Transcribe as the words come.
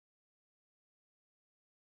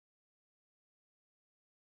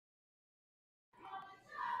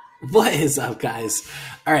What is up, guys?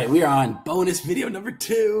 All right, we are on bonus video number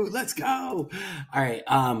 2. Let's go. All right,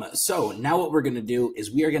 so now what we're gonna do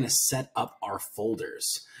is we are gonna set up our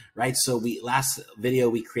folders, right? So last video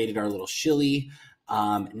we created our little shilly.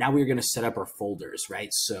 Now we're gonna set up our folders, right?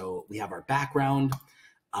 So we have our background.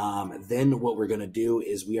 Then what we're gonna do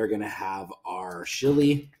is we are gonna have our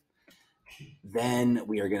shilly. Then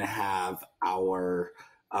we are gonna have our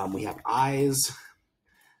we have eyes.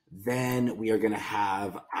 Then we are going to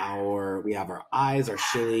have our eyes, our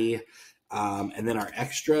shilly, and then our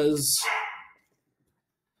extras.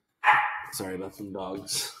 Sorry about some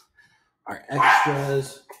dogs. Our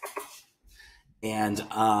extras. And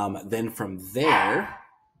then from there,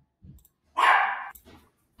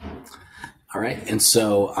 all right. And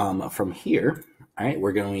so from here, all right,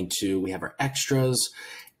 we have our extras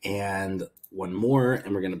and one more,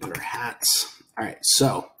 and we're going to put our hats. All right.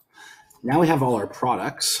 So now we have all our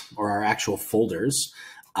products or our actual folders.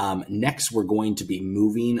 Next, we're going to be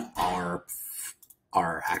moving our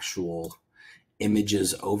actual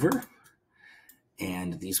images over.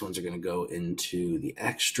 And these ones are going to go into the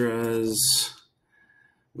extras.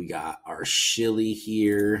 We got our shilly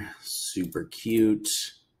here, super cute.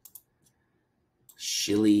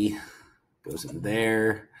 Shilly goes in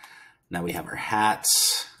there. Now we have our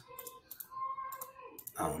hats.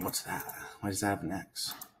 What's that? What does that have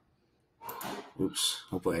next? Oops,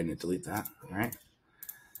 hopefully I didn't delete that. All right.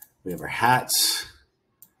 We have our hats.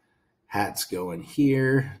 Hats go in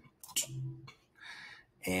here.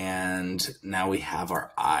 And now we have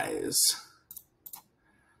our eyes.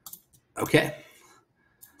 Okay.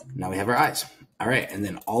 Now we have our eyes. All right. And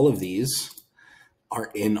then all of these are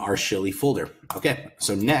in our shilly folder. Okay.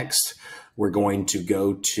 So next we're going to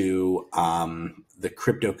go to the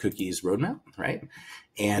crypto cookies roadmap, right?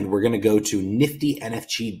 And we're going to go to Nifty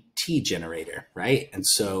NFT Generator, right? And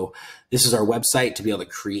so this is our website to be able to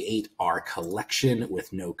create our collection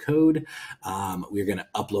with no code. We're going to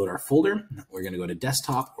upload our folder. We're going to go to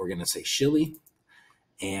desktop. We're going to say shilly.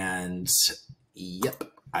 And yep,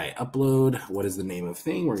 I upload. What is the name of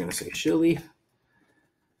thing? We're going to say shilly.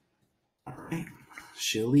 All right,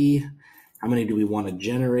 shilly. How many do we want to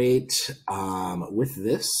generate with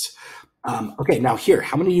this? Okay, now here,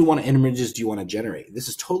 how many images do you want to generate? This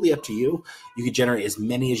is totally up to you. You can generate as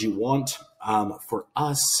many as you want. For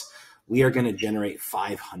us, we are going to generate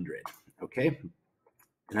 500, okay?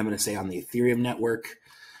 And I'm going to say on the Ethereum network,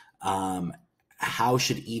 how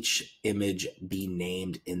should each image be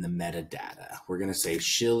named in the metadata? We're going to say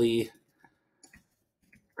shilly,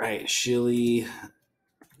 right? Shilly.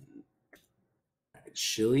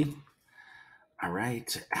 All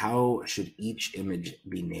right, how should each image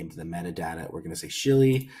be named in the metadata? We're going to say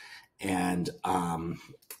shilly and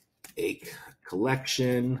a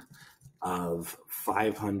collection of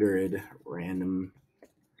 500 randomly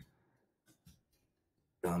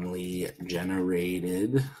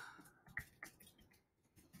generated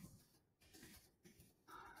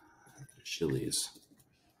shillies.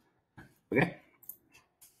 Okay,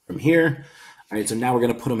 from here, all right, so now we're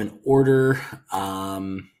going to put them in order.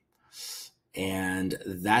 And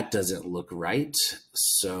that doesn't look right.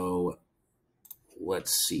 So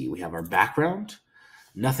let's see. We have our background.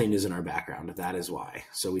 Nothing is in our background. That is why.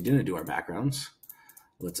 So we didn't do our backgrounds.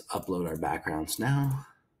 Let's upload our backgrounds now.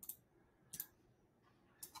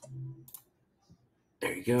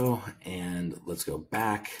 There you go. And let's go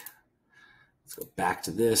back. Let's go back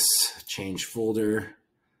to this. Change folder.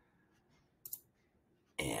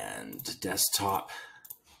 And desktop.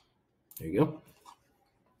 There you go.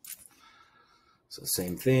 So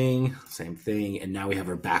same thing, and now we have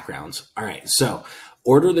our backgrounds. All right, so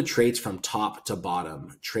order the traits from top to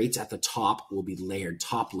bottom. Traits at the top will be layered,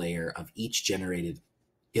 top layer of each generated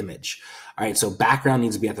image. All right, so background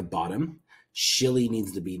needs to be at the bottom. Shilly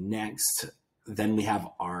needs to be next. Then we have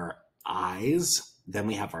our eyes. Then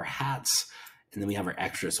we have our hats, and then we have our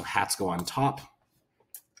extras. So hats go on top.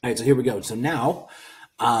 All right, so here we go. So now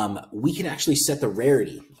we can actually set the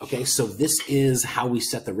rarity. Okay, so this is how we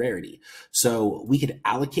set the rarity. So we could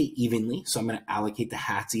allocate evenly. So I'm going to allocate the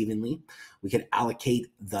hats evenly. We could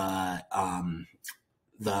allocate the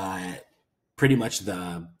pretty much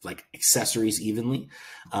the like accessories evenly.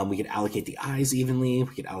 We could allocate the eyes evenly.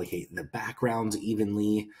 We could allocate the backgrounds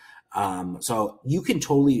evenly. So you can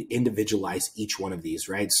totally individualize each one of these,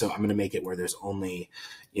 right? So I'm going to make it where there's only,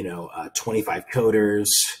 25 coders,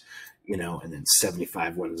 and then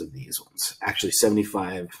 75 ones of these ones. Actually,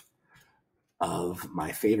 75 of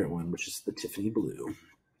my favorite one, which is the Tiffany blue.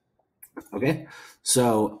 Okay,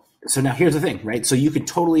 so now here's the thing, right? So you can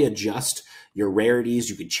totally adjust your rarities.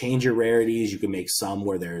 You could change your rarities. You can make some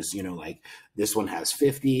where there's, like this one has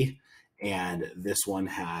 50 and this one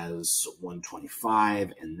has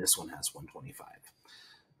 125, and this one has 125.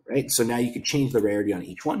 Right? So now you can change the rarity on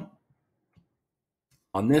each one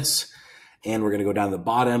on this, and we're going to go down to the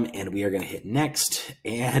bottom, and we are going to hit next,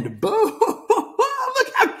 and boom!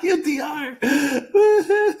 Look how cute they are!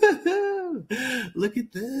 Look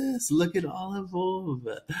at this! Look at all of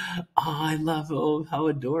them! Oh, I love them! How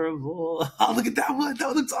adorable! Oh, look at that one! That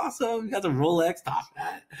one looks awesome! You got the Rolex top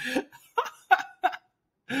hat.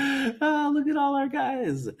 Oh, look at all our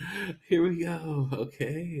guys! Here we go.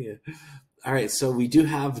 Okay. All right, so we do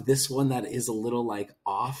have this one that is a little like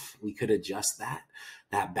off. We could adjust that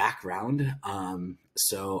background.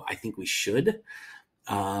 So I think we should.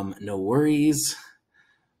 No worries.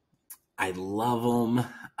 I love them.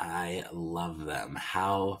 I love them.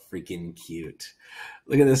 How freaking cute.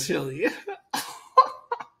 Look at this, Shelly. Look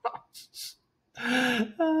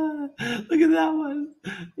at that one.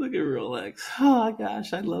 Look at Rolex. Oh my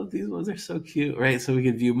gosh, I love these ones. They're so cute, right? So we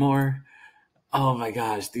can view more. Oh my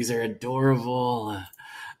gosh, these are adorable.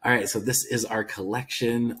 All right, so this is our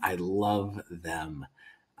collection. I love them.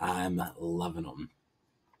 I'm loving them.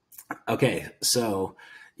 Okay, so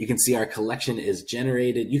you can see our collection is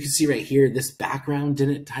generated. You can see right here, this background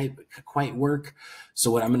didn't quite work. So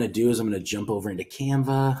what I'm going to do is I'm going to jump over into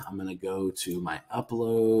Canva. I'm going to go to my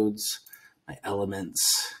uploads, my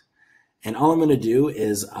elements. And all I'm going to do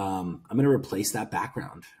is I'm going to replace that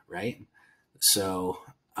background, right? So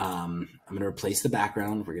I'm going to replace the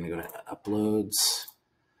background. We're going to go to uploads,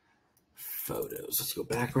 photos. Let's go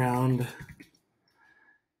background.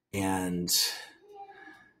 And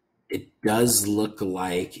it does look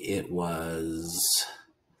like it was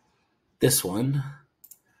this one,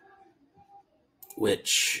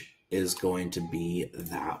 which is going to be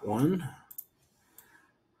that one.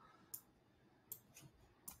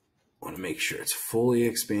 I want to make sure it's fully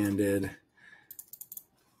expanded.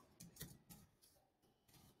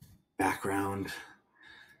 Background.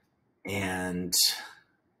 And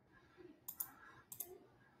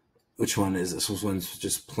which one is this? This one's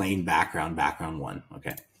just plain background one.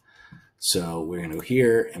 Okay. So we're going to go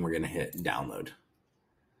here and we're going to hit download.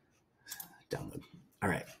 Download. All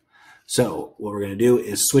right. So what we're going to do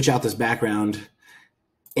is switch out this background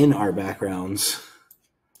in our backgrounds.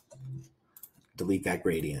 Delete that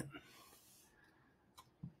gradient.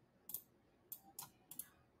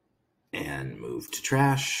 And move to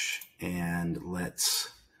trash. And let's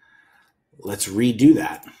redo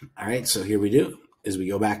that. All right. So here we do is we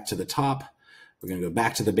go back to the top. We're going to go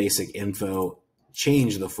back to the basic info,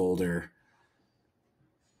 change the folder,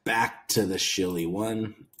 back to the Shilly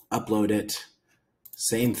one, upload it,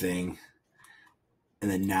 same thing.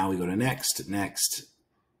 And then now we go to next,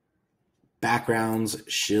 backgrounds,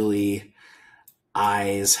 Shilly,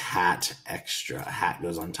 eyes, hat, extra. Hat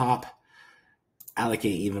goes on top.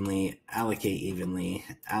 Allocate evenly, allocate evenly,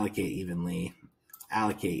 allocate evenly,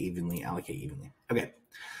 allocate evenly, allocate evenly. Okay.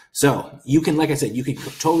 So you can, like I said, you can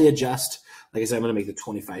totally adjust. Like I said, I'm going to make the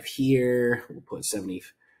 25 here. We'll put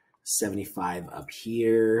 75 up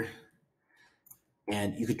here.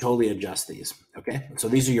 And you could totally adjust these. Okay. So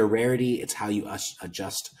these are your rarity. It's how you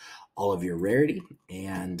adjust all of your rarity.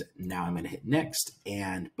 And now I'm going to hit next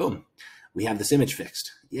and boom, we have this image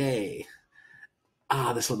fixed. Yay.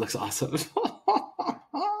 Ah, this one looks awesome.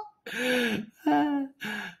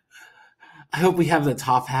 I hope we have the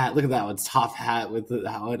top hat. Look at that one's top hat with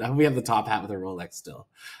that one. I hope we have the top hat with a Rolex still.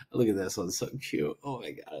 Look at this one, so cute. Oh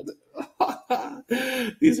my god,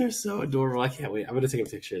 these are so adorable. I can't wait. I'm gonna take a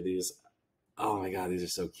picture of these. Oh my god, these are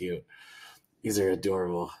so cute. These are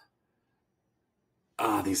adorable.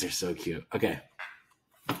 Oh, these are so cute. Okay,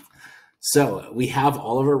 so we have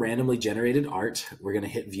all of our randomly generated art. We're gonna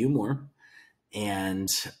hit View More, and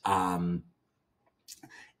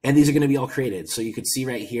these are going to be all created. So you can see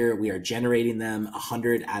right here, we are generating them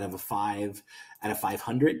 100 out of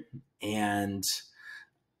 500. And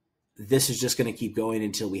this is just going to keep going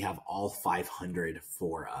until we have all 500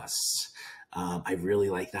 for us. I really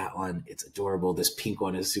like that one. It's adorable. This pink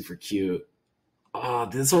one is super cute. Oh,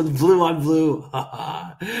 this one's blue on blue.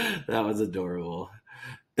 That one's adorable.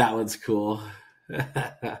 That one's cool.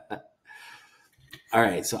 All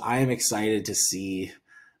right. So I am excited to see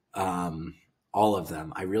all of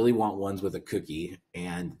them. I really want ones with a cookie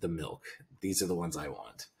and the milk. These are the ones I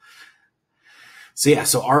want. So yeah,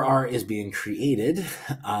 so RR is being created.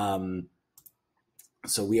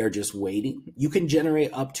 So we are just waiting. You can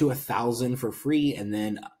generate up to 1,000 for free. And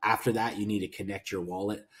then after that, you need to connect your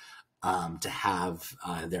wallet to have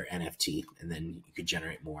their NFT. And then you could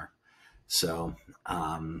generate more. So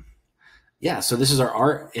Yeah, so this is our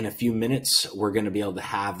art. In a few minutes, we're going to be able to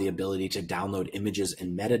have the ability to download images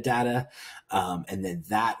and metadata. And then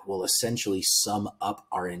that will essentially sum up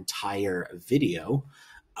our entire video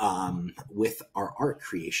with our art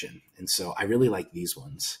creation. And so I really like these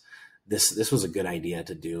ones. This was a good idea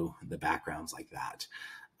to do the backgrounds like that.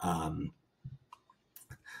 I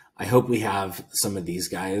hope we have some of these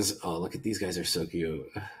guys. Oh, look at these guys are so cute.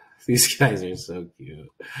 These guys are so cute.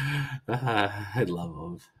 I love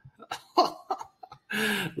them.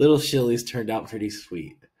 Little shillies turned out pretty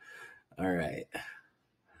sweet. All right.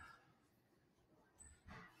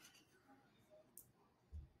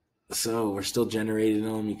 So we're still generating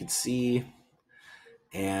them, you can see.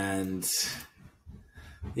 And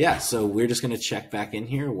yeah, so we're just going to check back in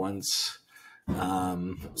here once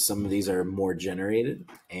some of these are more generated,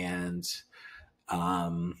 and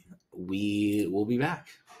we will be back.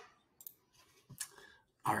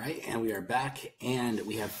 All right, and we are back, and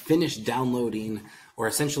we have finished downloading, or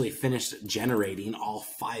essentially finished generating, all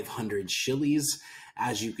 500 shillies.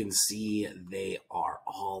 As you can see, they are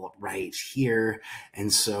all right here.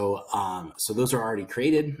 And so, so those are already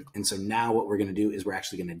created. And so now what we're going to do is we're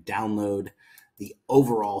actually going to download the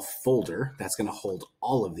overall folder that's going to hold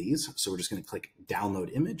all of these. So we're just going to click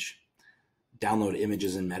download image, download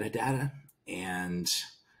images and metadata, and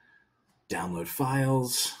download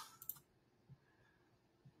files.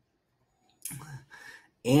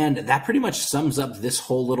 And that pretty much sums up this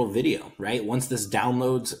whole little video, right? Once this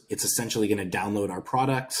downloads, it's essentially going to download our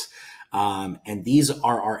products. And these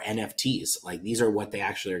are our NFTs. Like, these are what they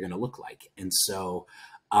actually are going to look like. And so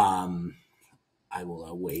I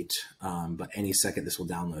will wait, but any second this will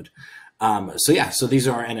download. So yeah, so these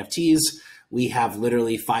are our NFTs. We have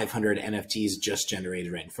literally 500 NFTs just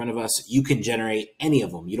generated right in front of us. You can generate any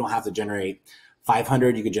of them. You don't have to generate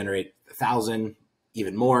 500. You can generate 1,000,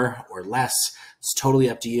 even more or less. It's totally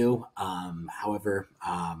up to you. However,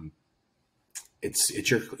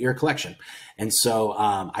 it's your collection. And so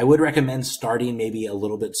I would recommend starting maybe a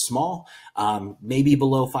little bit small, maybe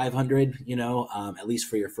below 500, at least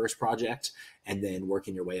for your first project, and then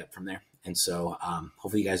working your way up from there. And so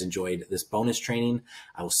hopefully you guys enjoyed this bonus training.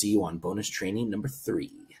 I will see you on bonus training number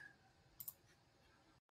 3.